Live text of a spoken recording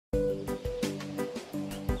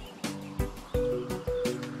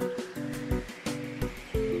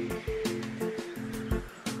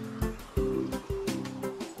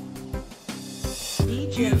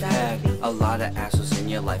You've had a lot of assholes in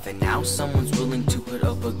your life, and now someone's willing to put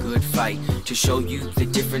up a good fight to show you the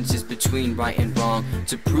differences between right and wrong,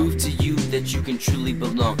 to prove to you that you can truly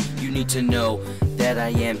belong. You need to know that I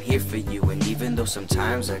am here for you, and even though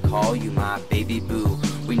sometimes I call you my baby boo,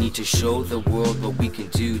 we need to show the world what we can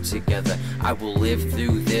do together. I will live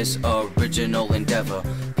through this original endeavor.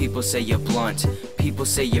 People say you're blunt, people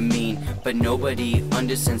say you're mean, but nobody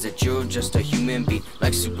understands that you're just a human being.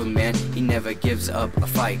 Like Superman, he never gives up a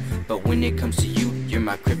fight, but when it comes to you, you're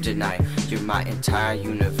my kryptonite. You're my entire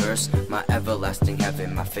universe, my everlasting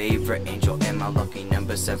heaven, my favorite angel, and my lucky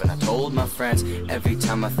number 7. I told my friends, every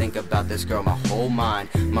time I think about this girl, my whole mind,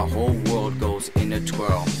 my whole world goes in a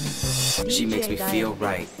twirl. She makes me feel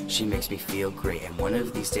right, she makes me feel great, and one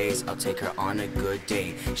of these days I'll take her on a good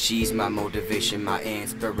date. She's my motivation, my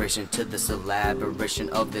inspiration to this elaboration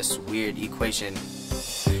of this weird equation.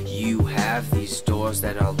 You have these doors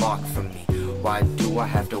that are locked from me. Why do I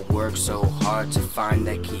have to work so hard to find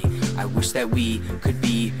that key? I wish that we could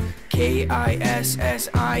be K-I-S-S-I-N-G,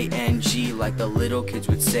 like the little kids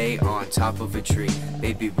would say on top of a tree.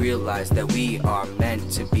 Baby, realize that we are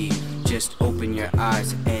meant to be. Just open your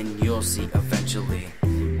eyes and you'll see eventually.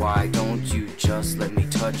 Why don't you just let me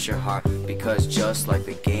touch your heart? Because just like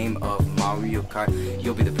the game of Mario Kart,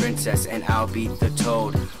 you'll be the princess and I'll be the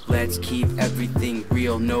toad. Let's keep everything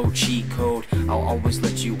real, no cheat code. I'll always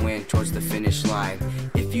let you win towards the finish line.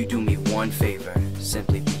 If you do me one favor,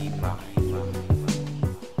 simply be mine.